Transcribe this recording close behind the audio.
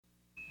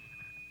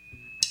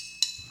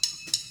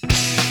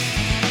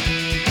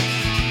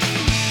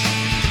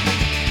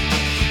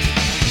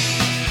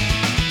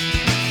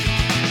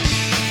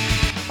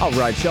All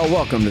right, y'all,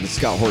 welcome to the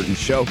Scott Horton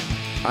Show.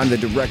 I'm the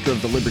director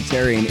of the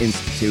Libertarian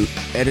Institute,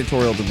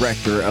 editorial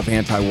director of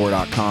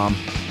antiwar.com,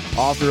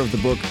 author of the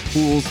book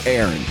Fool's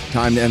Errand,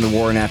 Time to End the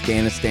War in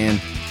Afghanistan,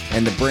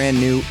 and the brand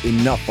new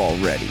Enough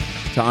Already,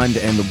 Time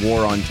to End the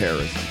War on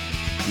Terrorism.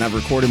 And I've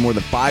recorded more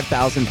than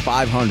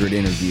 5,500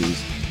 interviews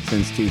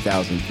since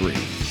 2003,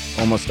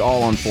 almost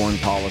all on foreign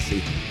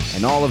policy,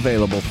 and all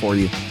available for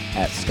you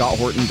at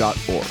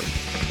scotthorton.org.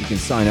 You can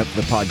sign up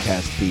for the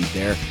podcast feed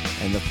there,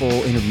 and the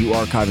full interview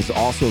archive is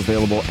also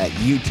available at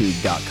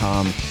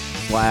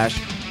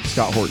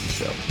youtube.com/Scott Horton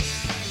Show.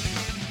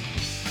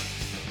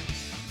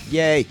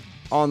 Yay.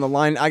 On the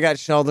line, I got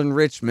Sheldon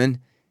Richman.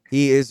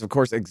 He is, of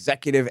course,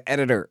 executive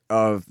editor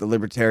of the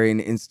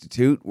Libertarian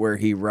Institute, where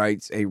he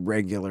writes a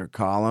regular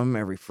column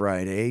every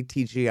Friday,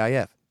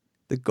 TGIF.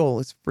 The goal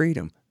is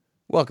freedom.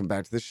 Welcome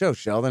back to the show,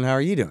 Sheldon. How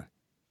are you doing?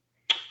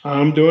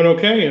 I'm doing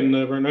okay, and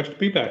very nice to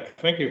be back.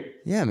 Thank you.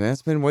 Yeah, man,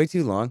 it's been way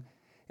too long.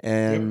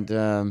 And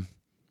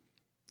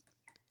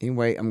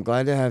anyway, I'm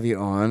glad to have you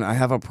on. I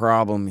have a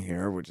problem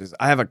here, which is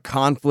I have a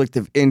conflict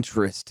of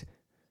interest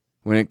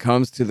when it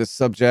comes to the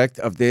subject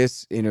of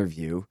this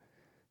interview.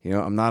 You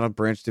know, I'm not a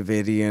Branch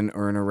Davidian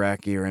or an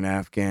Iraqi or an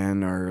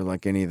Afghan or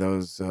like any of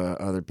those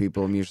other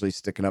people I'm usually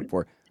sticking up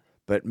for.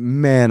 But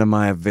man, am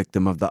I a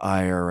victim of the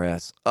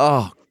IRS.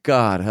 Oh,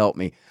 God, help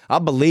me. I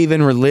believe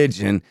in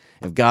religion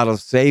if God will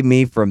save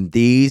me from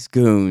these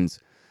goons.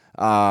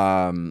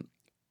 I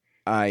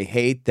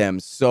hate them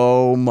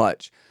so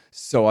much.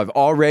 So I've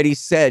already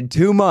said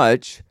too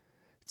much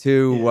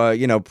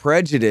to,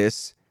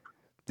 prejudice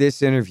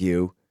this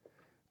interview.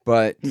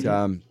 But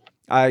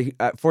I,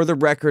 for the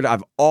record,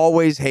 I've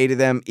always hated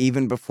them,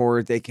 even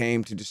before they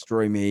came to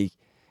destroy me.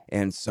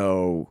 And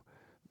so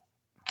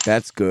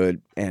that's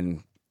good.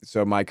 And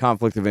so my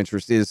conflict of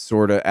interest is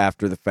sort of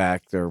after the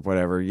fact or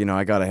whatever. You know,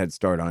 I got a head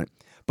start on it.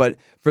 But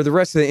for the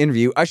rest of the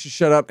interview, I should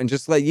shut up and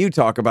just let you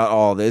talk about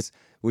all this,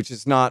 which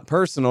is not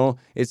personal.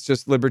 It's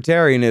just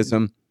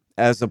libertarianism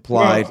as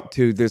applied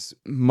to this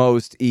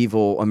most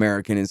evil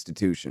American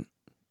institution.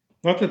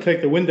 Not to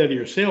take the wind out of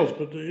your sails,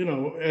 but,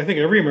 I think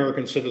every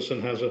American citizen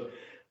has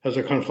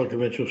a conflict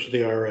of interest with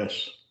the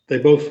IRS. They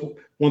both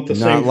want the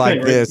same thing. Not like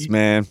right? this,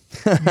 man.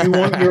 You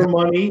want your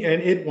money,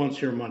 and it wants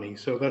your money.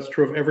 So that's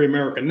true of every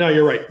American. No,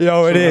 you're right.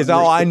 No, it is.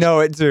 Oh, I know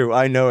it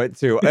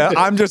too.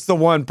 I'm just the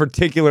one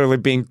particularly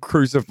being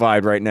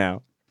crucified right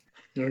now.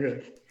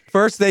 Okay.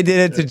 First they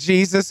did it to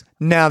Jesus.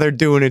 Now they're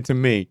doing it to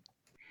me.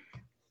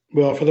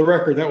 Well, for the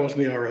record, that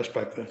wasn't the IRS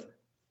back then.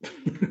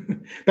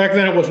 Back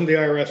then, it wasn't the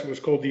IRS. It was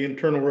called the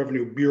Internal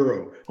Revenue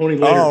Bureau. Only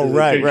later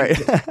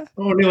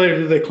only later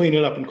did they clean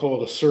it up and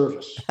call it a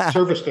service.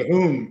 Service to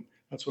whom?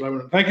 That's what I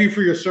want. Thank you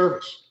for your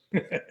service.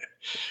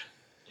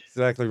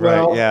 Exactly right.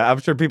 Well, yeah, I'm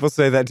sure people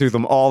say that to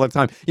them all the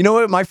time. You know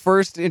what? My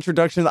first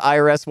introduction to the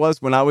IRS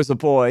was when I was a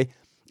boy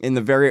in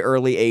the very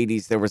early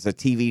 80s. There was a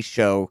TV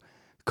show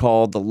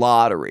called The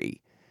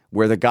Lottery,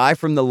 where the guy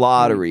from the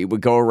lottery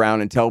would go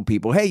around and tell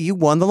people, hey, you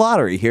won the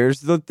lottery.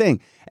 Here's the thing.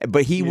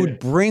 But he would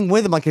bring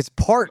with him, like his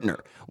partner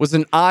was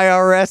an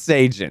IRS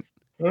agent.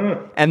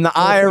 And the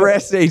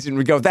IRS agent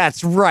would go,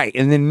 that's right.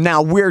 And then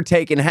now we're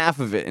taking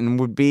half of it.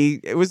 And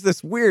it was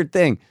this weird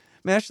thing.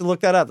 Man, I should look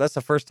that up. That's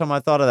the first time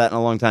I thought of that in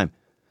a long time.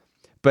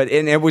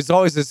 And it was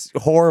always this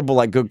horrible,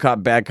 like, good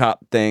cop, bad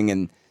cop thing.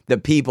 And the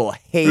people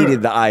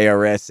hated the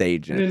IRS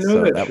agent. I didn't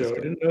know that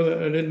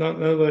show. I did not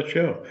know that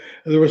show.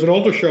 There was an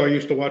older show I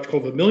used to watch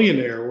called The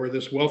Millionaire, where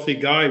this wealthy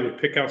guy would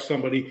pick out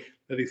somebody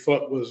that he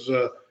thought was,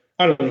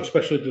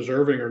 especially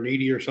deserving or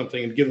needy or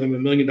something, and give them $1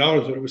 million,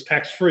 and it was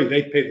tax-free.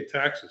 They'd pay the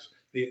taxes.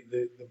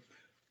 The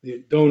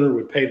donor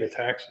would pay the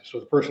taxes, so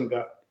the person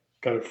got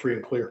it free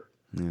and clear.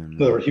 In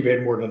other words, he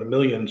paid more than $1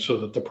 million so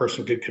that the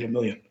person could get $1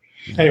 million.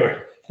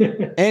 Anyway.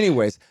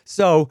 Anyways,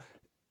 so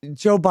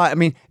Joe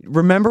Biden,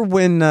 remember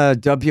when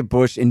W.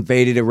 Bush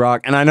invaded Iraq?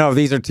 And I know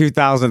these are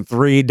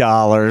 2003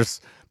 dollars,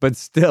 but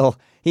still,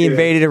 he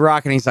invaded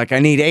Iraq, and he's like, I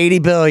need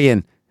 $80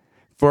 billion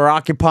for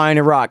occupying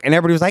Iraq. And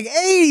everybody was like,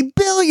 $80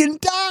 billion?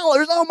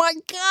 Oh, my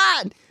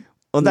God.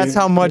 Well, that's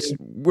how much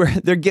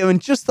they're giving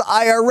just the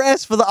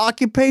IRS for the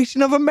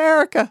occupation of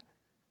America.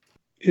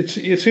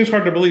 It seems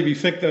hard to believe. You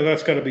think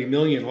that's got to be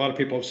million. A lot of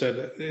people have said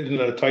that isn't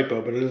a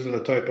typo, but it isn't a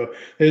typo.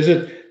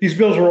 These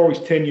bills are always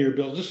 10-year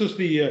bills. This is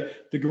the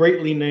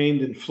greatly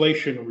named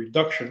Inflation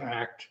Reduction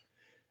Act.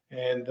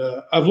 And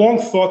I've long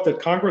thought that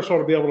Congress ought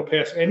to be able to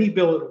pass any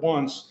bill at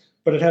once,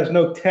 but it has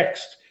no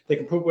text. They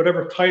can put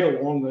whatever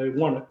title on they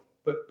want it,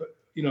 but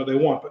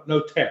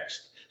no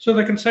text. So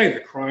they can say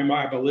the Crime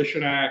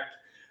Abolition Act,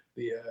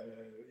 the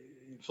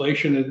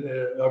Inflation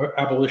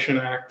Abolition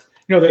Act.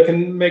 They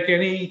can make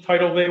any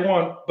title they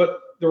want, but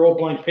they're all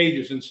blank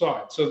pages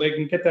inside, so they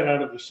can get that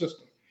out of the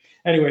system.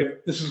 Anyway,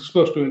 this is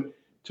supposed to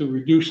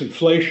reduce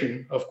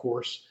inflation, of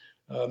course,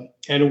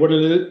 and what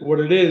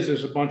it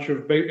is a bunch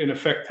of, in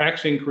effect,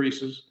 tax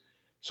increases,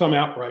 some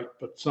outright,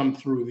 but some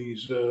through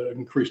these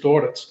increased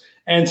audits,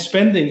 and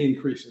spending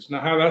increases.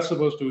 Now, how that's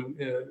supposed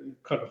to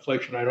cut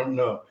inflation, I don't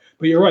know.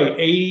 But you're right,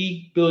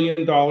 $80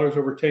 billion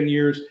over 10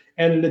 years,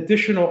 and an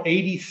additional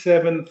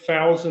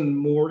 87,000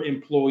 more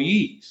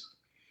employees.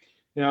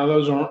 Now,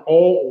 those aren't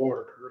all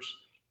auditors,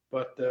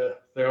 but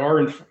they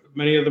are.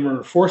 Many of them are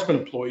enforcement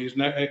employees,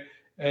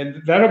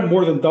 and that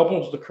more than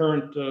doubles the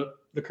current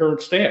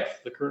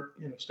staff, the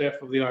current staff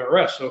of the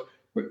IRS. So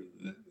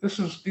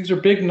these are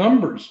big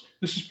numbers.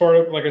 This is part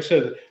of, like I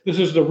said, this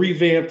is the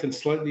revamped and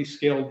slightly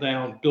scaled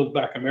down Build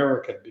Back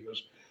America,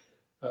 because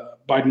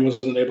Biden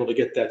wasn't able to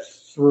get that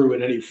through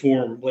in any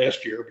form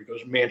last year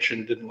because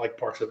Manchin didn't like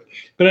parts of it.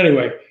 But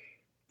anyway,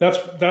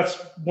 that's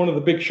one of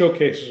the big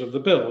showcases of the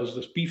bill, is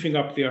this beefing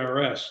up the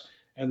IRS.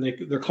 And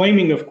they're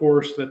claiming, of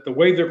course, that the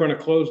way they're going to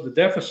close the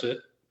deficit,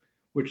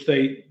 which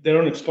they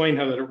don't explain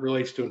how that it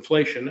relates to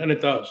inflation, and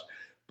it does.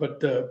 But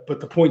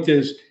the point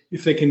is,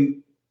 if they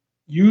can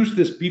use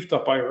this beefed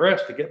up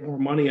IRS to get more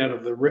money out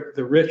of the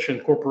rich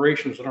and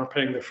corporations that aren't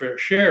paying their fair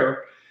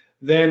share,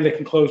 then they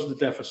can close the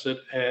deficit,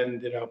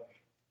 and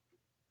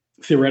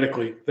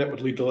theoretically that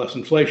would lead to less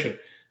inflation.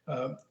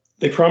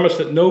 They promise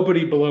that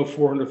nobody below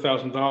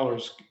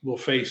 $400,000 will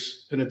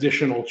face an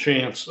additional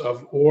chance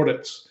of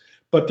audits,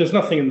 but there's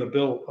nothing in the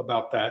bill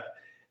about that.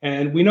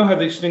 And we know how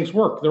these things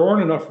work. There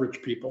aren't enough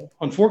rich people.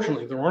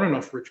 Unfortunately, there aren't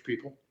enough rich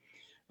people,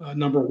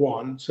 number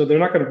one. So they're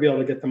not going to be able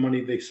to get the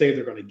money they say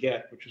they're going to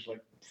get, which is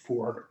like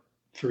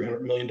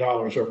 $300 million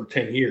over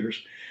 10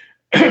 years,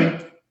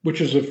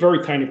 which is a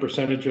very tiny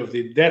percentage of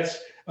the debts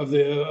of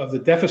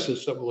the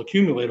deficits that will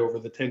accumulate over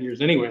the 10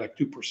 years anyway, like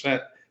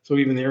 2%. So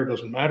even there, it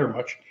doesn't matter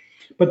much.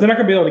 But they're not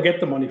going to be able to get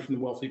the money from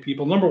the wealthy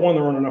people. Number one,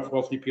 there aren't enough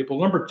wealthy people.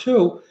 Number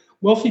two,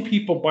 wealthy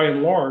people, by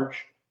and large,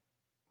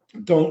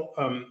 don't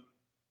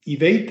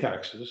evade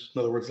taxes. In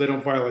other words, they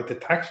don't violate the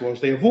tax laws.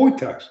 They avoid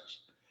taxes.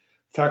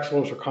 Tax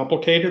laws are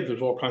complicated.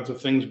 There's all kinds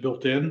of things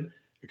built in,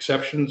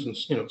 exceptions and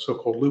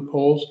so-called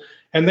loopholes.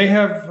 And they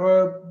have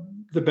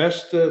the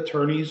best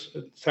attorneys,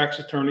 tax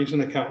attorneys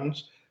and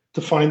accountants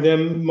to find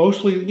them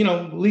mostly,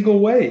 legal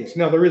ways.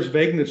 Now, there is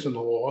vagueness in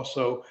the law,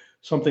 so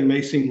something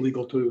may seem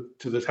legal to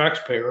the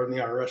taxpayer, and the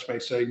IRS may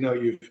say, no,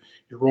 you're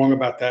wrong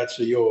about that,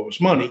 so you owe us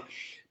money.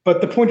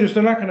 But the point is,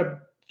 they're not going to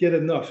get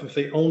enough if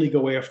they only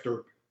go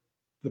after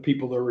the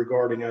people they're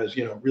regarding as,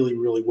 really,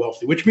 really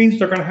wealthy, which means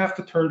they're going to have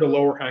to turn to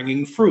lower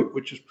hanging fruit,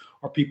 which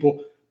are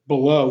people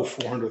below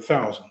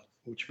 400,000,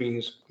 which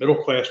means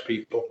middle class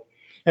people.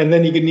 And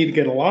then you need to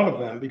get a lot of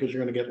them because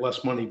you're going to get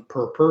less money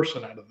per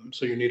person out of them.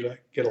 So you need to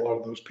get a lot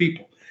of those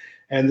people.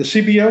 And the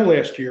CBO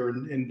last year,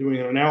 in doing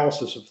an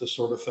analysis of this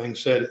sort of thing,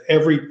 said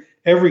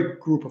every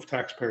group of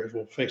taxpayers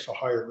will face a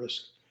higher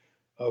risk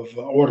of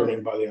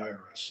auditing by the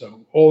IRS.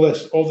 So all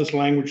this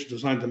language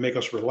designed to make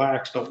us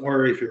relax, don't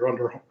worry, if you're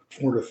under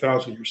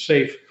 400,000, you're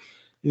safe,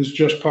 is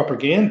just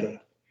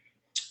propaganda,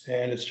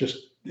 and it's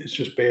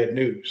just bad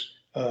news.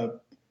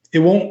 It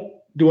won't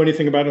do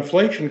anything about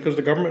inflation because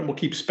the government will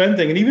keep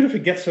spending, and even if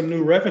it gets some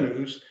new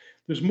revenues,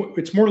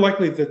 it's more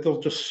likely that they'll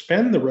just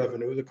spend the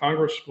revenue. The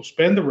Congress will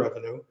spend the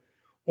revenue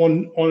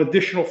on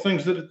additional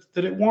things that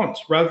it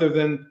wants, rather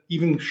than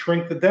even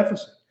shrink the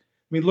deficit.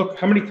 I mean, look,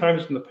 how many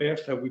times in the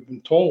past have we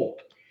been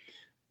told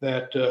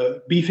that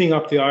beefing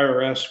up the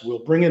IRS will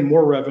bring in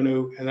more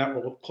revenue and that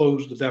will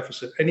close the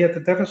deficit? And yet the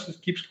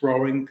deficit keeps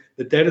growing.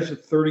 The debt is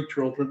at 30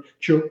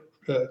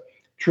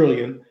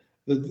 trillion.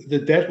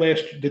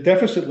 The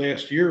deficit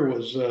last year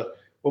was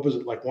what was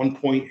it, like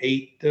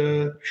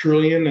 1.8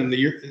 trillion, and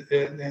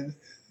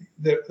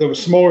that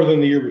was smaller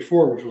than the year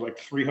before, which was like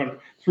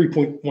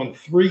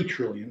 3.13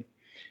 trillion.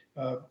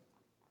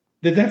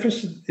 The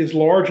deficit is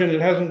large, and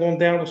it hasn't gone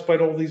down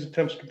despite all these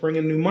attempts to bring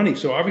in new money.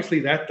 So obviously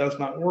that does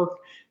not work,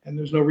 and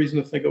there's no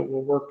reason to think it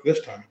will work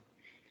this time.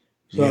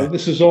 So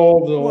This is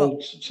all the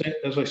old,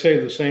 as I say,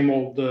 the same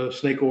old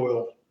snake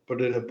oil,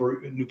 but in a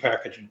new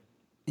packaging.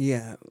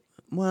 Yeah.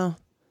 Well,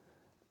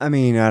 I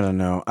mean, I don't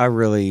know. I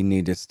really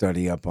need to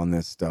study up on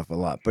this stuff a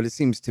lot, but it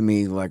seems to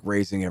me like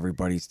raising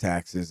everybody's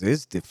taxes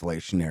is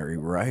deflationary,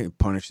 right? It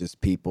punishes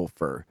people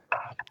for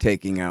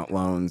taking out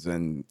loans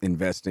and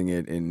investing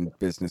it in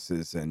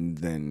businesses and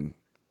then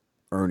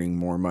earning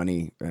more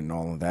money and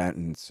all of that.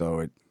 And so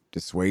it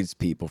dissuades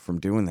people from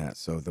doing that.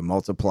 So the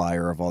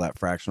multiplier of all that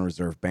fractional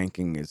reserve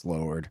banking is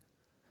lowered.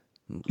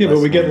 Yeah, but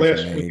we get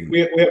less.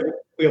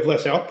 We have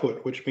less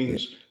output, which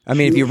means. I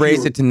mean, if you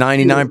raise it to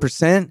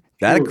 99%,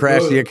 that'd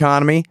crash the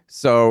economy.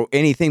 So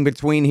anything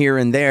between here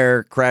and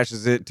there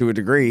crashes it to a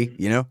degree,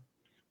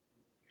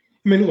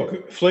 I mean, look,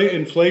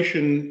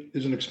 inflation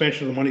is an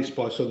expansion of the money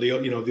supply. So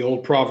the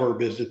old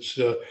proverb is it's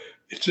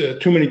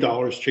too many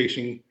dollars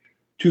chasing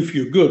too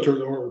few goods,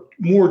 or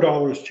more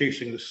dollars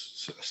chasing the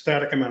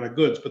static amount of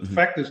goods. But the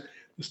fact is,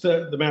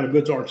 the amount of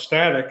goods aren't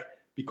static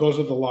because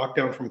of the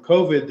lockdown from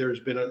COVID. There's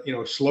been a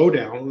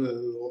slowdown.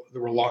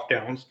 There were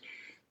lockdowns,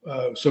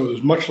 so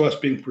there's much less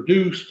being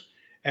produced,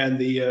 and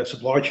the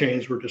supply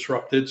chains were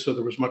disrupted. So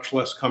there was much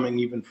less coming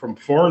even from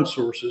foreign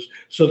sources.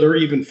 So there are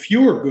even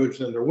fewer goods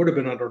than there would have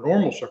been under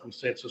normal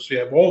circumstances. So you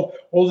have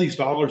all these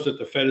dollars that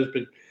the Fed has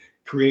been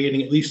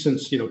creating, at least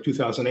since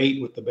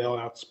 2008 with the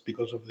bailouts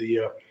because of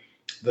the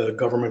the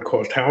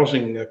government-caused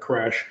housing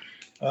crash.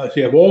 So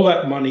you have all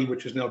that money,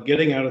 which is now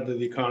getting out of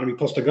the economy.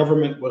 Plus, the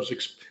government was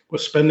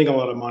spending a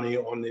lot of money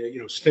on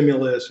the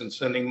stimulus and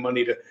sending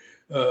money to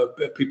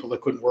people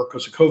that couldn't work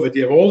because of COVID.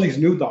 You have all these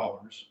new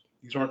dollars.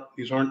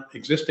 These aren't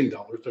existing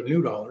dollars; they're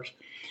new dollars,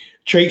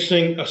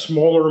 chasing a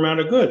smaller amount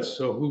of goods.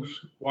 So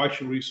why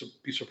should we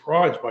be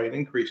surprised by an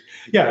increase?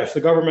 Yeah, if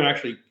the government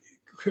actually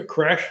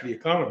crashed the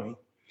economy,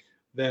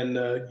 then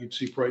you'd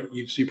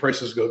see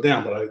prices go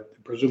down. But I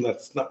presume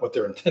that's not what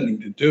they're intending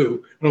to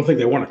do. I don't think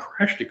they want to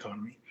crash the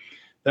economy.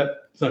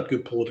 That's not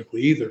good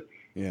politically either.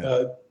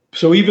 Yeah.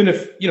 So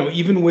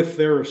even with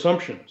their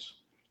assumptions,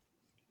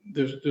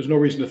 there's no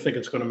reason to think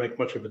it's going to make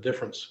much of a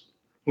difference.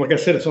 Like I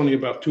said, it's only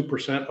about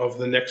 2% of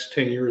the next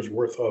 10 years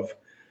worth of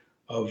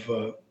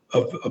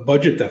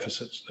budget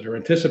deficits that are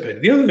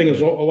anticipated. The other thing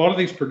is all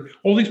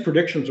these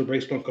predictions are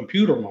based on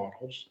computer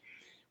models,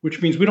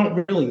 which means we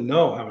don't really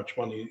know how much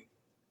money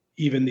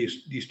even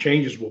these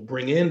changes will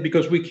bring in,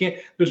 because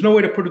there's no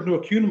way to put into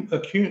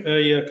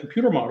a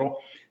computer model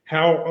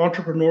how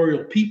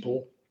entrepreneurial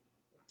people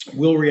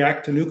will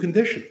react to new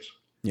conditions.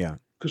 Yeah.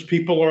 Because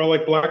people are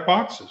like black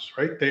boxes,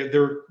 right?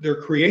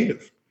 They're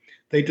creative.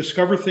 They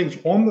discover things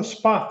on the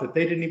spot that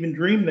they didn't even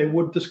dream they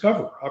would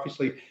discover.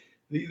 Obviously,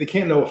 they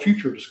can't know a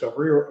future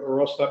discovery,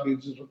 or else that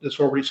means it's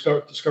already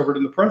discovered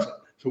in the present.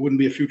 So it wouldn't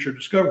be a future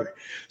discovery.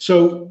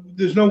 So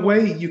there's no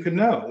way you can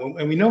know.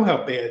 And we know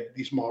how bad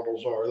these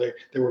models are.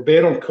 They were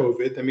bad on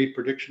COVID. They made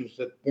predictions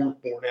that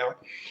weren't borne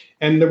out.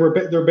 And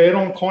they're bad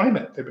on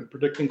climate. They've been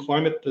predicting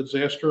climate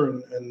disaster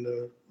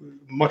and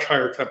much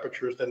higher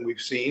temperatures than we've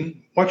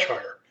seen, much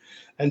higher.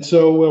 And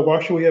so why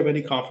should we have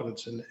any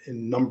confidence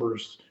in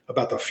numbers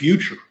about the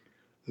future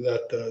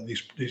that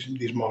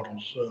these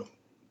models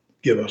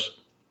give us?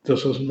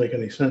 This doesn't make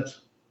any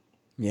sense.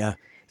 Yeah.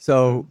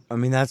 So, I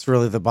mean, that's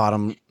really the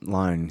bottom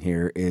line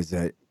here, is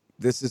that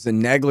this is a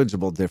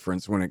negligible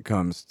difference when it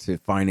comes to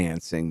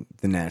financing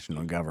the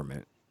national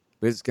government.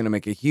 But it's going to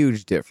make a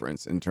huge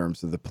difference in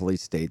terms of the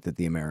police state that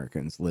the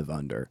Americans live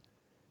under,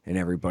 and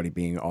everybody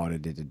being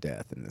audited to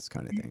death and this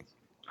kind of thing.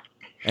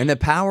 And the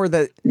power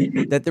that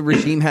the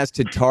regime has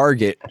to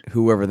target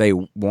whoever they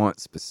want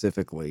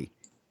specifically,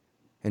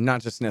 and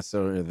not just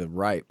necessarily the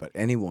right, but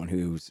anyone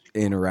who's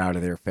in or out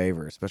of their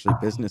favor, especially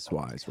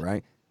business-wise,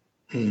 right?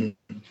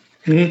 Mm-hmm.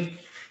 Mm-hmm.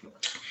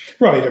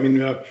 Right. I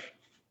mean,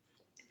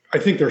 I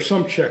think there's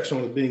some checks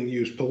on it being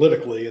used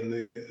politically,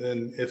 and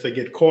if they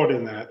get caught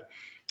in that,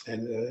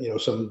 and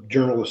some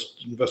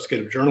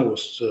investigative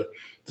journalists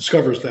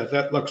discovers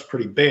that looks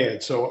pretty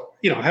bad. So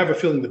I have a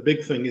feeling the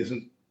big thing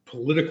isn't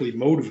politically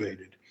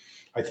motivated.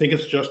 I think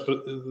it's just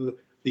the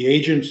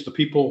agents, the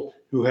people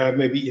who have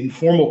maybe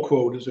informal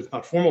quotas, if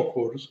not formal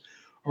quotas,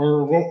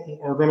 are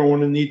going to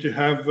want to need to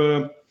have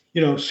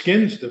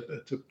skins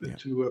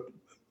to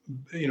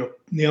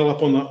nail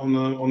up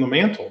on the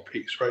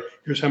mantelpiece, right?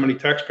 Here's how many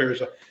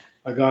taxpayers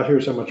I got.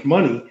 Here's how much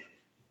money.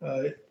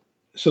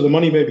 So the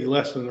money may be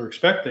less than they're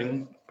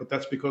expecting, but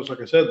that's because,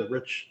 like I said, the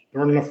rich,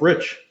 there aren't enough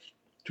rich.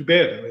 Too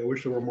bad. I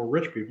wish there were more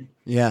rich people.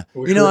 Yeah.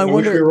 I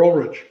wonder if we were all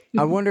rich.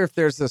 I wonder if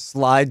there's a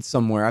slide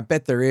somewhere. I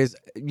bet there is.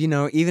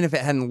 Even if it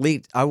hadn't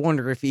leaked, I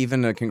wonder if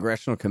even a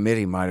congressional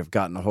committee might have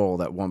gotten a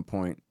hold at one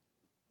point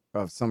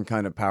of some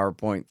kind of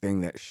PowerPoint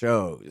thing that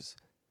shows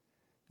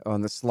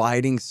on the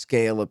sliding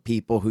scale of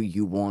people who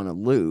you want to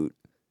loot.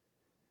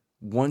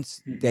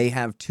 Once they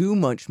have too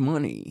much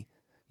money,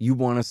 you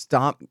want to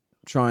stop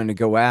trying to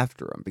go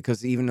after them,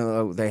 because even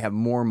though they have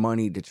more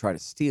money to try to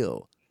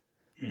steal,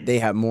 they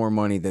have more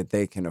money that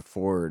they can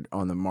afford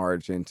on the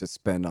margin to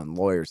spend on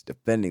lawyers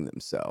defending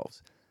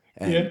themselves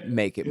and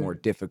make it more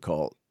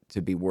difficult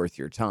to be worth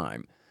your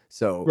time.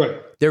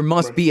 So there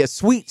must be a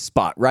sweet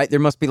spot, right? There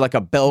must be like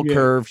a bell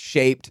curve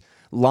shaped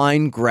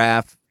line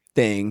graph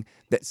thing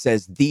that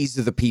says these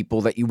are the people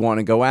that you want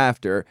to go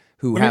after,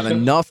 who have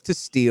enough to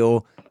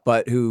steal,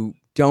 but who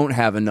don't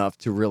have enough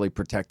to really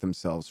protect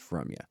themselves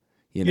from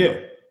you.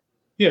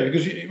 Yeah,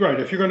 because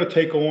if you're going to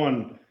take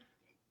on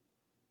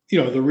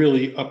the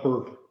really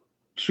upper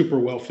super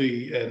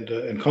wealthy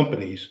and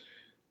companies,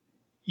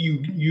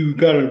 you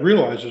got to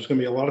realize there's going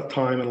to be a lot of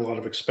time and a lot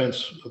of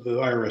expense of the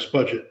IRS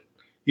budget.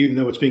 Even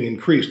though it's being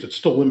increased, it's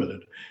still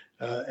limited,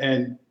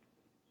 and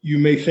you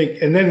may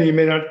think, and then you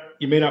may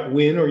not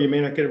win, or you may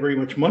not get very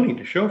much money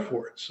to show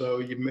for it. So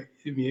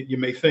you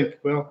may think,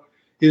 well,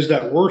 is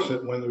that worth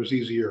it when there's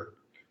easier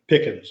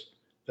pickings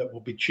that will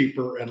be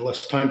cheaper and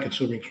less time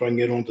consuming, so I can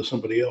get on to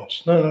somebody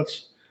else? No,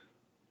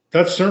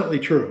 that's certainly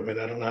true. I mean,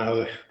 I don't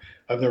know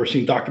I've never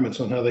seen documents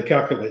on how they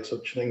calculate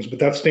such things, but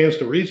that stands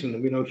to reason.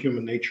 And we know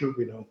human nature.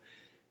 We know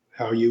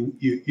how you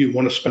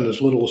want to spend as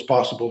little as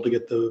possible to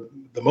get the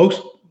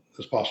most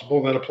as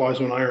possible. That applies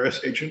to an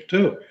IRS agent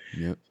too.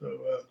 Yep.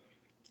 So,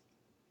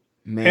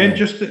 and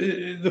just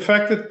the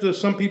fact that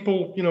some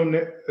people,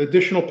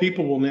 additional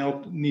people will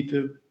now need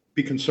to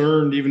be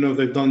concerned, even though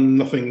they've done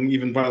nothing,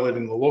 even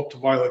violating the law, to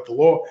violate the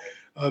law,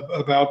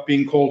 about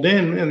being called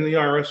in. And the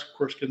IRS, of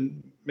course,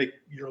 can make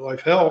your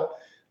life hell.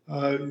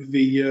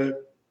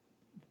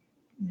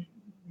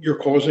 you're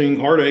causing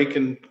heartache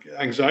and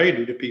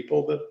anxiety to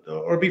people that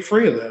ought to be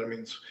free of that. I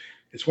mean,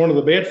 it's one of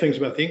the bad things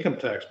about the income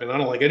tax. Man, I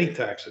don't like any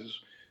taxes,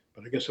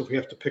 but I guess if we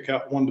have to pick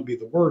out one to be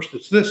the worst,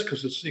 it's this,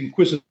 because it's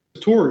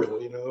inquisitorial.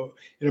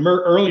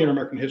 Early in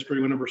American history,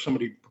 whenever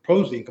somebody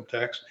proposed the income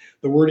tax,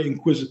 the word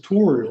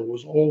inquisitorial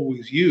was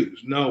always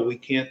used. No, we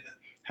can't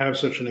have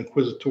such an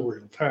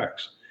inquisitorial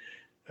tax,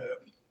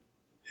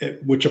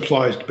 which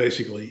applies to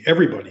basically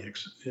everybody.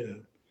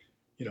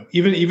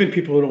 Even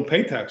people who don't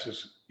pay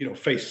taxes,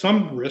 face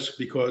some risk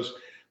because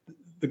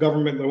the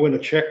government will win a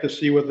check to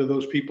see whether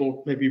those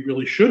people maybe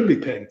really should be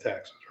paying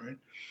taxes, right?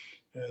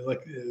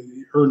 Like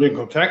earned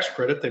income tax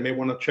credit, they may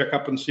want to check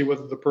up and see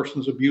whether the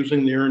person's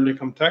abusing the earned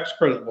income tax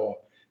credit law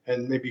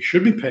and maybe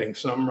should be paying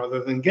some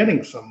rather than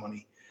getting some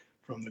money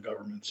from the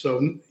government.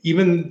 So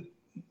even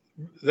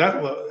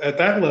at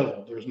that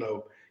level, there's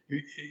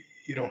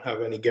you don't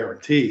have any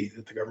guarantee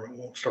that the government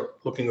won't start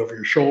looking over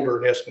your shoulder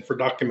and asking for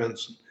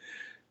documents.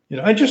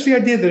 And just the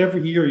idea that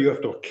every year you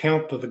have to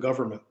account to the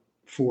government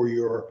for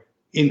your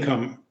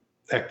income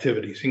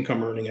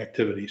earning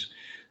activities,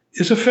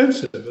 is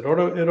offensive. It ought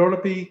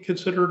to be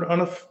considered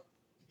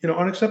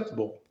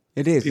unacceptable.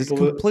 It is. It's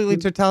completely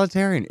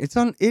totalitarian.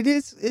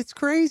 It's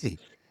crazy.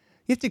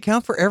 You have to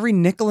account for every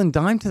nickel and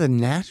dime to the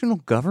national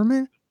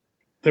government.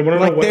 They want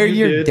to know what they're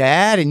you your did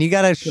dad, and you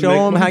got to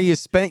show them how you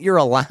spent your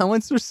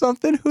allowance or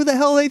something. Who the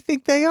hell they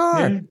think they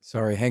are? Yeah.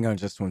 Sorry, hang on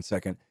just 1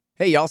 second.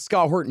 Hey, y'all,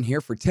 Scott Horton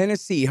here for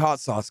Tennessee Hot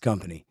Sauce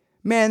Company.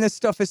 Man, this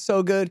stuff is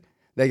so good.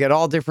 They got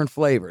all different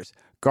flavors.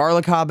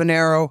 Garlic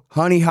habanero,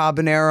 honey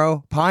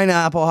habanero,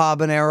 pineapple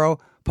habanero,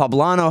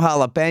 poblano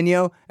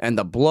jalapeno, and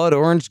the blood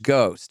orange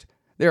ghost.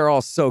 They're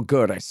all so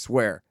good, I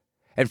swear.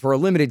 And for a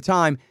limited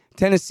time,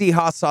 Tennessee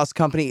Hot Sauce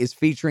Company is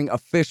featuring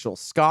official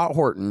Scott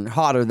Horton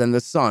Hotter Than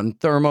the Sun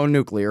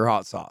thermonuclear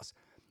hot sauce.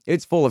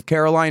 It's full of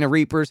Carolina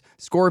Reapers,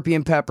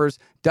 scorpion peppers,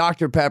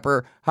 Dr.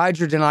 Pepper,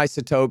 hydrogen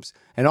isotopes,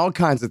 and all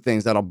kinds of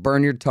things that'll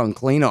burn your tongue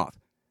clean off.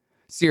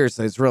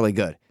 Seriously, it's really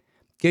good.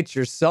 Get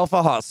yourself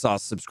a hot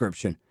sauce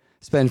subscription.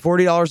 Spend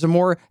 $40 or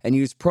more and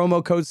use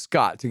promo code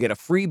SCOTT to get a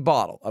free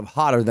bottle of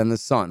Hotter Than the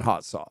Sun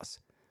hot sauce.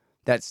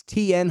 That's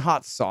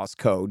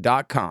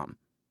tnhotsauceco.com.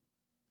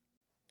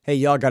 Hey,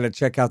 y'all got to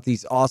check out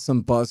these awesome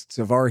busts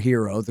of our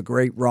hero, the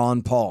great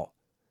Ron Paul.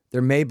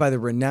 They're made by the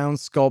renowned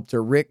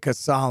sculptor Rick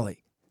Casali.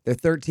 They're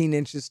 13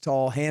 inches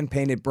tall,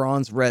 hand-painted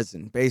bronze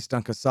resin based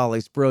on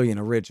Casali's brilliant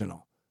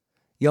original.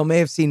 Y'all may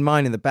have seen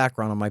mine in the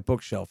background on my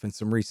bookshelf in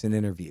some recent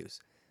interviews.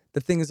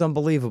 The thing is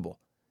unbelievable.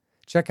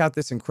 Check out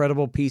this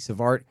incredible piece of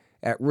art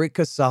at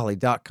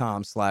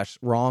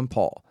rickcasali.com/Ron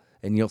Paul,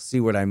 and you'll see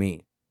what I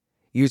mean.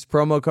 Use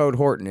promo code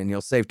Horton and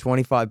you'll save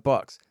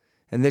 $25,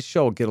 and this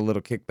show will get a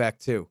little kickback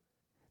too.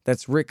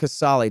 That's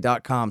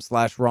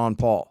rickcasali.com/Ron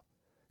Paul.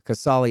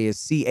 Casali is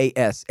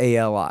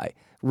Casali.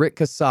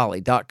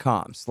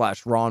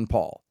 rickcasali.com/Ron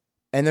Paul.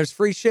 And there's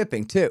free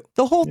shipping too.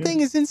 The whole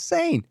thing is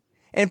insane.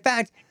 In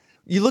fact,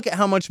 you look at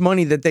how much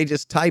money that they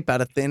just type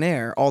out of thin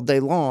air all day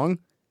long.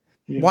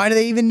 Yeah. Why do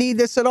they even need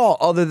this at all,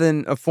 other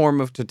than a form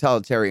of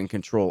totalitarian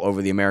control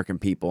over the American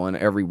people and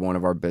every one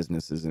of our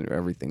businesses and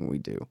everything we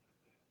do?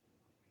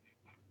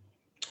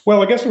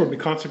 Well, I guess there would be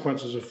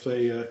consequences if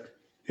they,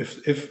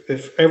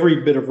 if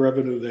every bit of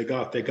revenue they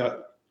got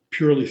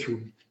purely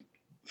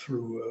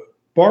through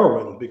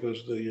borrowing,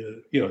 because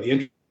the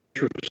interest.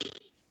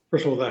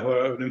 First of all, that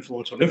would have an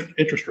influence on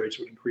interest rates,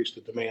 would increase the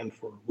demand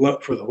for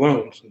the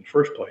loans in the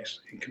first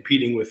place, and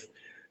competing with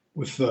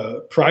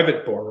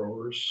private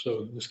borrowers.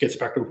 So this gets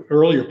back to an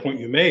earlier point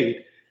you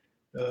made.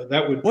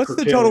 That would. What's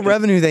the total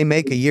revenue they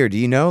make a year? Do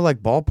you know,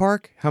 like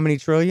ballpark? How many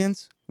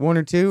trillions? 1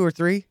 or 2 or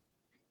 3?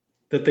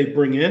 That they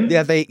bring in?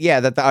 Yeah,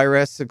 that the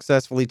IRS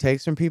successfully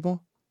takes from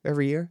people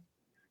every year.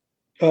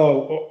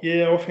 Oh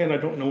yeah, offhand, I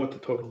don't know what the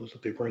total is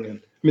that they bring in.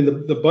 I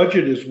mean, the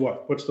budget is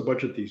what? What's the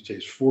budget these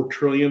days? 4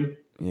 trillion.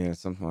 Yeah,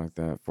 something like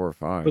that, 4 or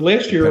 5. But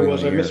last year it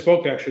was. I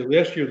misspoke actually.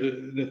 Last year,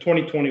 the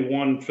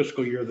 2021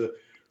 fiscal year, the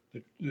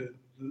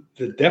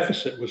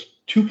deficit was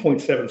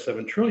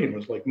 2.77 trillion.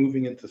 Was like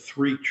moving into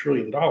 $3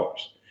 trillion.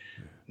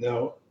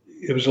 Now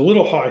it was a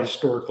little high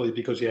historically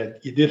because you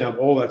did have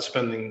all that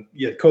spending.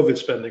 You had COVID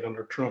spending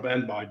under Trump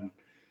and Biden,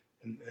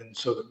 and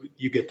so that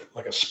you get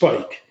like a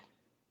spike,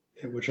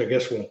 which I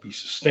guess won't be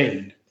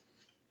sustained.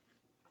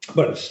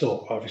 But it's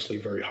still obviously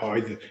very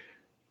high.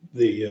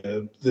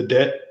 The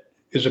debt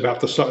is about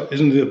the size.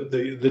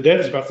 The debt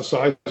is about the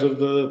size of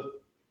the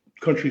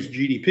country's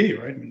GDP,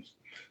 right? I mean,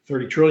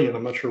 30 trillion.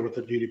 I'm not sure what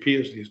the GDP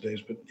is these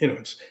days, but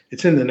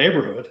it's in the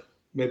neighborhood.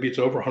 Maybe it's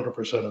over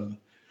 100%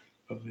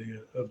 of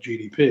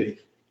GDP.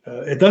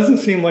 It doesn't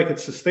seem like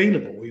it's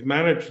sustainable. We've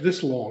managed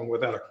this long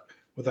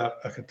without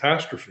a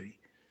catastrophe,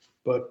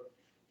 but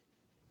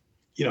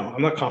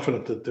I'm not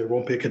confident that there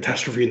won't be a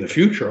catastrophe in the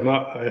future.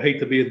 I hate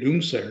to be a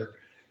doomsayer,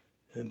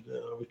 and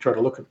we try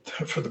to look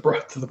to the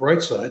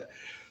bright side,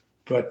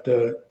 but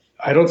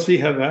I don't see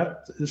how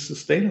that is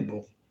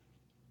sustainable.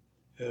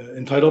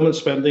 Entitlement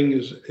spending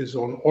is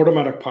on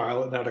automatic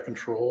pilot and out of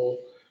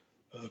control.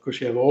 Of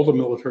course, you have all the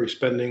military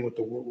spending with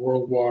the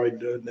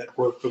worldwide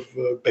network of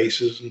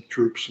bases and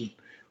troops and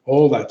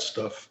all that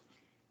stuff.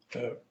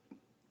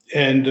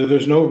 And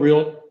there's no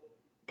real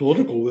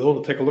political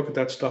will to take a look at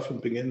that stuff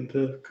and begin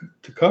to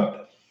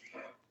cut.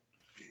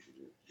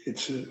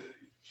 It's,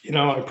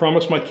 I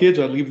promised my kids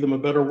I'd leave them a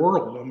better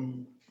world.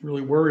 I'm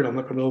really worried I'm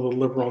not going to be able to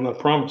deliver on that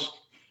promise.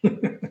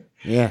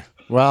 Yeah.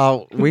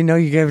 Well, we know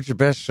you gave it your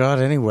best shot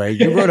anyway.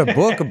 You wrote a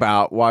book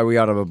about why we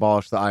ought to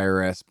abolish the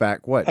IRS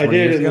back, what, 20 I did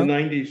years in ago? the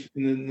 90s.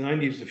 In the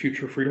 90s, the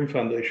Future Freedom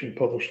Foundation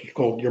published it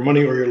called Your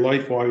Money or Your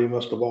Life, Why You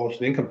Must Abolish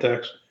the Income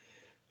Tax.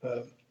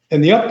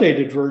 And the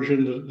updated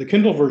version, the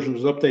Kindle version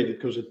was updated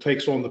because it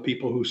takes on the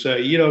people who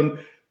say,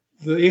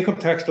 the income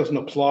tax doesn't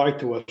apply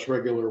to us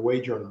regular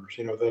wage earners.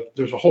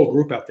 There's a whole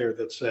group out there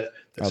that says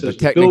the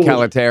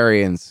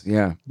technicalitarians.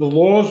 Yeah. The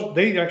laws,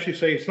 they actually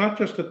say it's not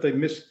just that they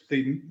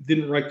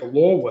didn't write the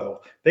law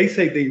well. They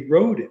say they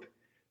wrote it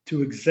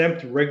to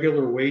exempt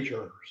regular wage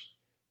earners.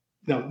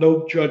 Now,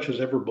 no judge has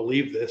ever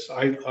believed this.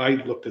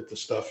 I looked at the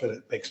stuff and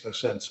it makes no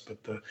sense,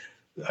 but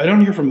I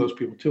don't hear from those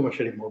people too much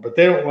anymore, but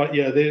they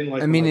didn't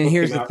like. I mean, and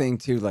here's the thing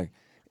too, like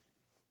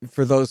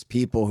for those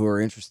people who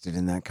are interested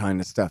in that kind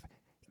of stuff,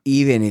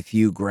 even if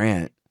you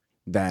grant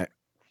that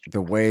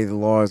the way the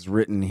law is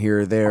written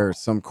here or there, or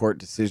some court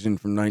decision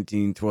from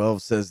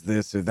 1912 says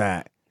this or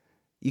that,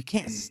 you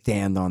can't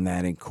stand on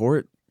that in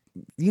court.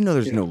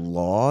 There's no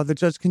law. The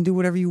judge can do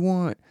whatever you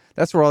want.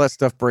 That's where all that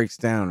stuff breaks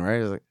down,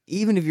 right? It's like,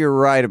 even if you're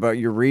right about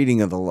your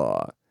reading of the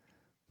law,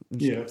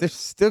 they're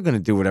still going to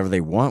do whatever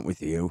they want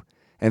with you.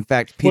 In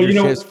fact, Peter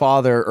Schiff's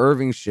father,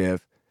 Irving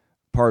Schiff,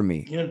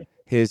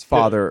 his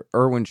father,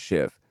 Irwin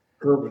Schiff,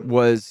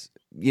 was,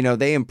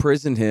 they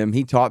imprisoned him.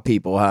 He taught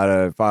people how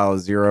to file a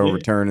zero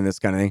return and this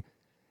kind of thing.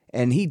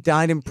 And he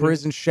died in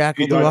prison,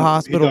 shackled to a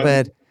hospital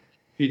bed.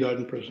 He died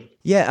in prison.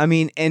 Yeah, I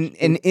mean, and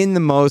in the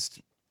most,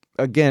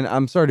 again,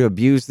 I'm sorry to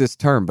abuse this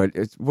term, but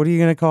what are you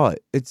going to call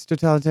it? It's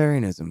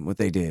totalitarianism, what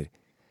they did.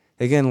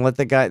 Again,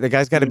 the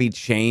guy's got to be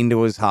chained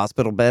to his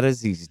hospital bed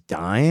as he's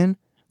dying.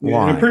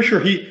 Why? I'm pretty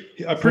sure he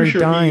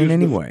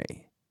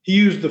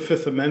used the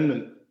Fifth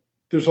Amendment.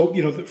 There's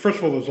first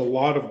of all, there's a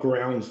lot of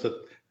grounds that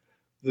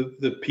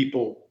the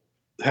people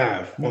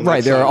have.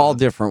 Right, there are all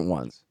different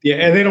ones. Yeah,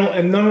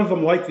 and none of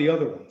them like the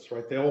other ones,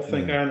 right? They all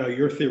think, I know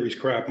your theory's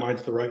crap,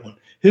 mine's the right one.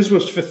 His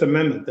was Fifth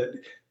Amendment,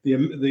 that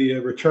the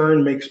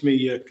return makes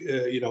me,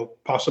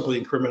 possibly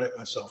incriminate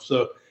myself.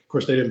 So of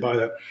course they didn't buy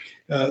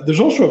that. There's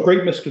also a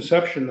great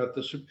misconception that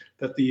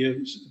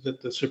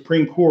the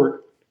Supreme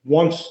Court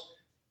once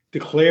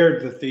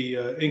declared that the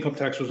income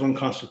tax was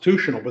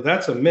unconstitutional, but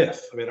that's a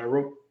myth. I mean, I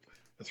wrote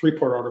a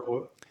 3-part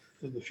article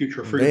in the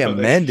Future Freedom They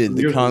Foundation amended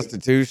the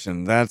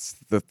Constitution. That's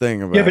the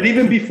thing about it. But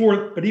even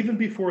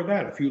before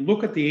that, if you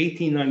look at the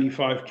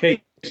 1895 case,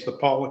 the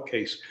Pollock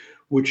case,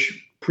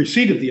 which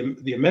preceded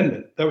the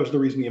amendment, that was the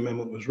reason the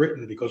amendment was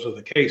written, because of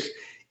the case.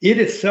 It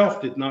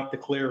itself did not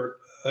declare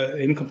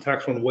income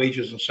tax on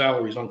wages and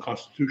salaries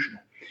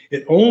unconstitutional.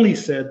 It only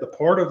said the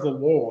part of the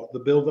law,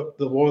 the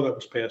law that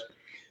was passed,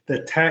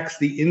 that taxed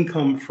the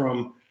income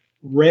from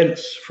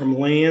rents from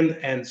land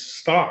and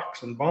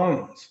stocks and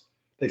bonds.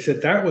 They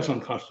said that was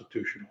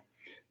unconstitutional.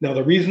 Now,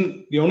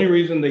 the only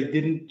reason they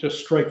didn't just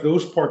strike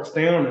those parts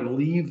down and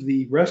leave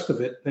the rest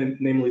of it,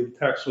 namely the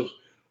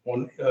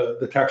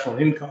tax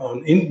on income,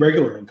 on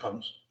regular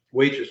incomes,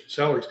 wages,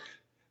 salaries,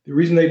 the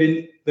reason they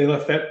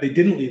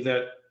didn't leave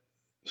that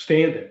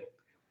standing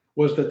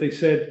was that they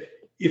said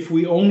if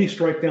we only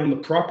strike down the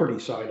property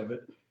side of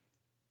it,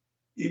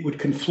 it would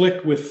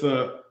conflict with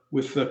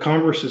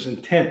Congress's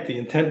intent. The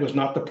intent was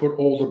not to put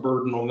all the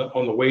burden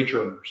on the wage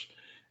earners.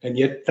 And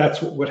yet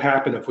that's what would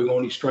happen if we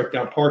only strike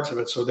down parts of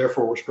it. So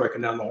therefore, we're striking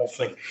down the whole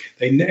thing.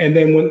 And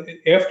then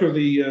after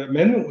the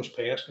amendment was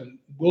passed, and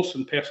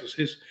Wilson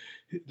passes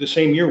the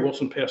same year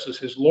Wilson passes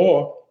his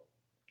law,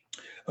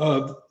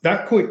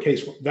 that court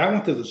case that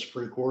went to the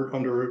Supreme Court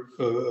under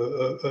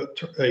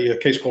a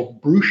case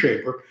called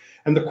Brushaber,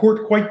 and the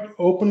court quite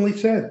openly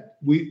said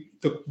we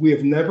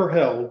have never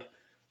held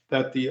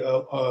that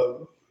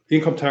the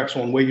income tax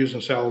on wages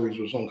and salaries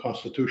was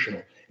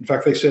unconstitutional. In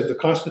fact, they said the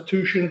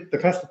Constitution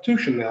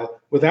now,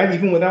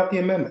 even without the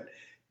amendment,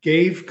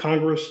 gave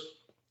Congress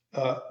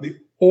the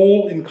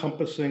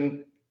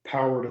all-encompassing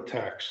power to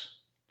tax.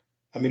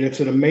 I mean,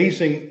 it's an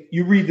amazing. If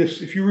you read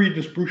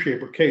this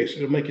Brushaber case,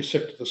 it'll make you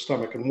sick to the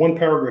stomach. In one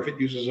paragraph, it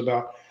uses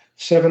about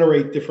 7 or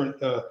 8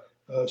 different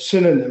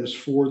synonyms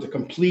for the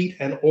complete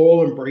and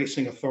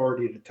all-embracing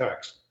authority to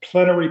tax,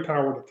 plenary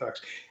power to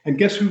tax. And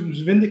guess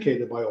who's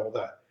vindicated by all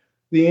that?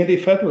 The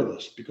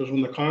Anti-Federalists, because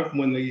when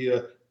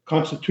the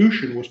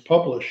Constitution was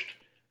published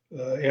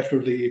after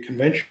the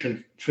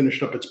convention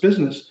finished up its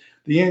business,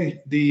 the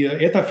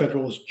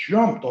Anti-Federalists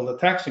jumped on the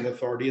taxing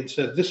authority and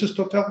said, "This is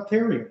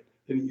totalitarian."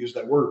 They didn't use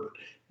that word,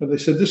 but they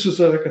said this is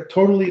like a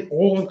totally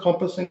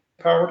all-encompassing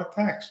power to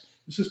tax.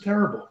 This is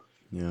terrible.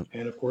 Yeah.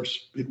 And of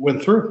course, it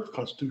went through. The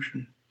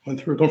Constitution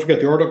went through. Don't forget,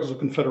 the Articles of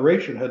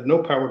Confederation had no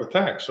power to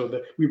tax. So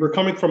that we were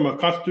coming from a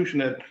Constitution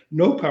that had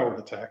no power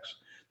to tax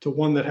to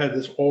one that had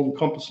this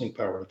all-encompassing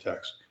power to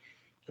tax.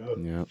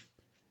 Yeah.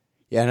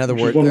 In other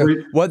words,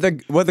 what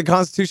the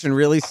Constitution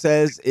really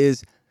says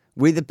is,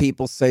 we the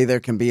people say there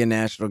can be a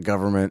national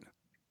government,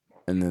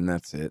 and then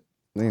that's it.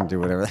 They can do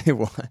whatever they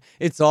want.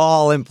 It's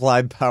all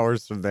implied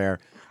powers from there.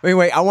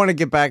 Anyway, I want to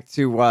get back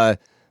to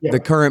the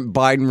current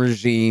Biden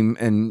regime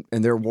and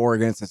their war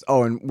against us.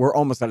 Oh, and we're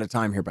almost out of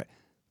time here, but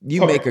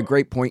you make a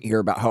great point here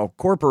about how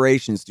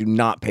corporations do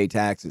not pay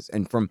taxes.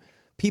 And from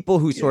people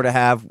who sort of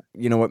have,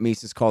 what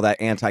Mises call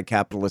that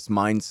anti-capitalist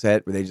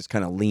mindset, where they just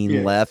kind of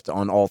lean left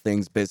on all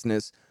things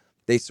business,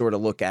 they sort of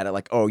look at it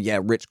like, oh, yeah,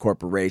 rich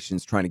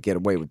corporations trying to get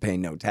away with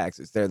paying no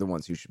taxes. They're the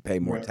ones who should pay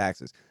more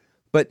taxes.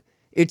 But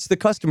it's the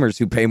customers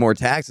who pay more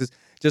taxes,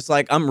 just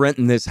like I'm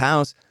renting this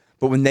house.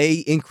 But when they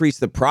increase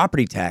the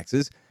property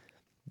taxes,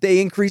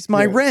 they increase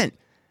my rent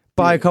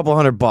by a couple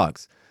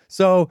 $100.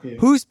 So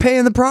who's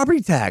paying the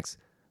property tax?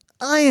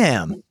 I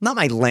am, not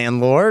my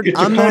landlord. It's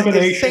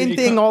the same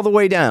thing all the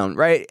way down,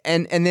 right?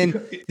 And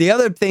then the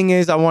other thing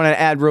is I want to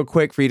add real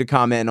quick for you to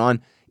comment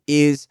on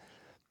is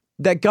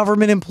that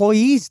government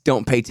employees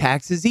don't pay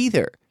taxes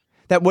either.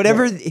 That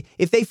whatever,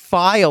 if they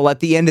file at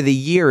the end of the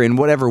year in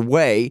whatever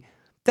way,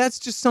 that's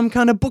just some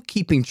kind of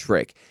bookkeeping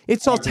trick.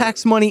 It's all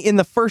tax money in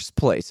the first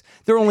place.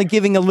 They're only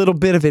giving a little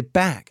bit of it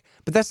back.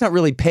 But that's not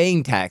really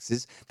paying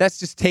taxes. That's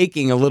just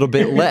taking a little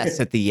bit less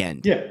at the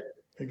end. Yeah,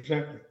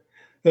 exactly.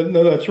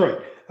 No, that's right.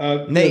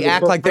 They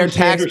act like they're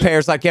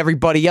taxpayers like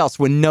everybody else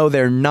when no,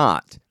 they're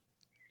not.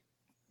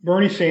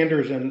 Bernie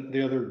Sanders and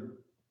the other,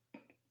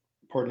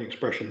 pardon the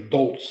expression,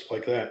 dolts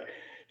like that,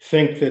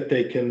 think that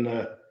they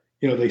can,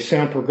 they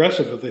sound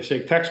progressive if they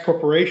say tax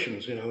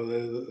corporations,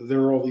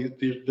 they're all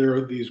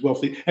they're these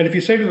wealthy. And if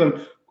you say to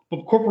them,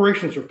 well,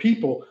 corporations are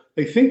people,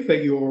 they think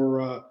that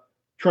you're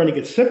trying to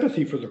get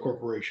sympathy for the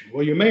corporation.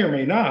 Well, you may or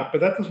may not,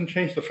 but that doesn't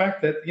change the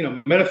fact that,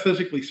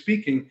 metaphysically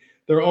speaking,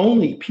 they're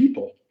only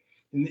people.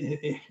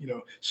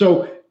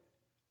 So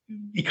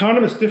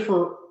economists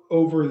differ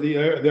over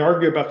they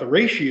argue about the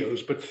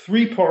ratios, but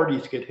three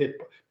parties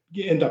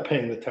end up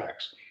paying the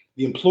tax: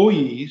 the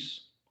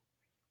employees,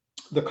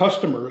 the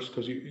customers,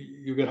 because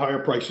you get higher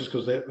prices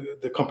because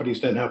the companies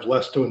then have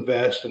less to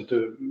invest and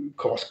to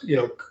cost,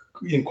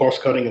 in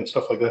cost cutting and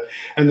stuff like that,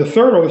 and the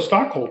third are the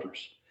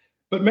stockholders.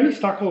 But many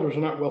stockholders are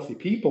not wealthy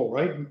people,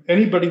 right?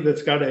 Anybody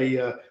that's got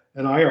an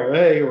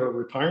IRA or a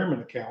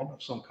retirement account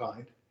of some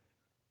kind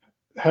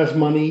has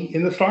money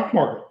in the stock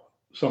market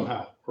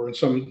somehow, or in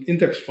some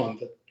index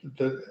fund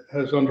that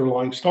has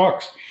underlying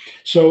stocks.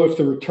 So if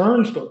the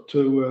returns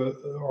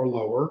are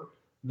lower,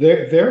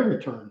 their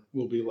return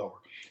will be lower.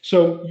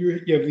 So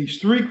you have these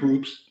three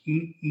groups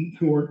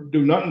who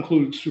do not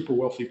include super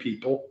wealthy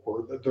people,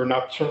 or they're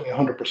not certainly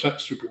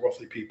 100% super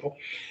wealthy people,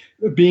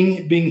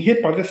 being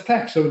hit by this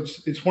tax. So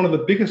it's one of the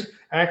biggest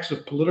acts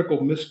of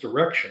political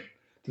misdirection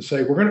to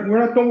say we're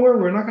not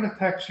going to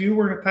tax you,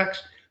 we're going to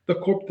tax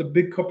the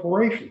big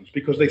corporations,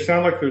 because they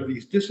sound like they're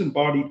these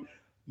disembodied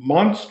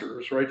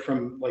monsters, right,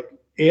 from like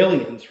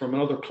aliens from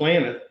another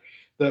planet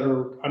that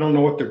I don't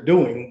know what they're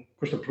doing. Of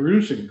course, they're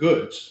producing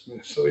goods,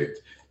 so it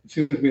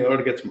seems to me they ought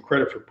to get some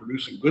credit for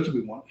producing goods we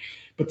want.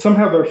 But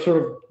somehow they're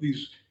sort of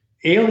these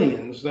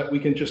aliens that we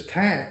can just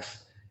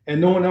tax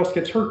and no one else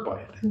gets hurt by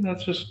it. And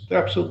that's just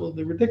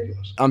absolutely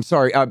ridiculous. I'm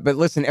sorry, but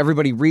listen,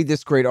 everybody read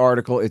this great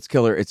article. It's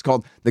killer. It's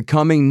called The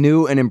Coming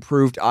New and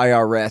Improved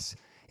IRS.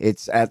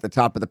 It's at the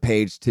top of the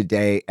page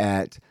today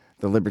at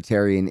the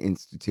Libertarian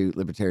Institute,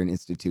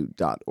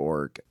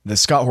 libertarianinstitute.org. The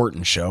Scott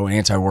Horton Show,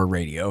 Anti-War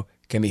Radio,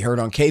 can be heard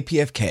on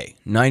KPFK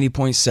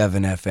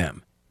 90.7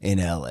 FM in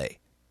LA,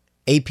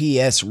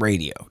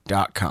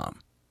 APSradio.com,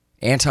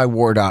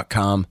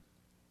 antiwar.com,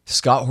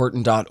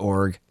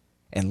 scotthorton.org,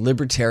 and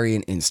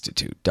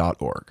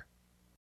libertarianinstitute.org.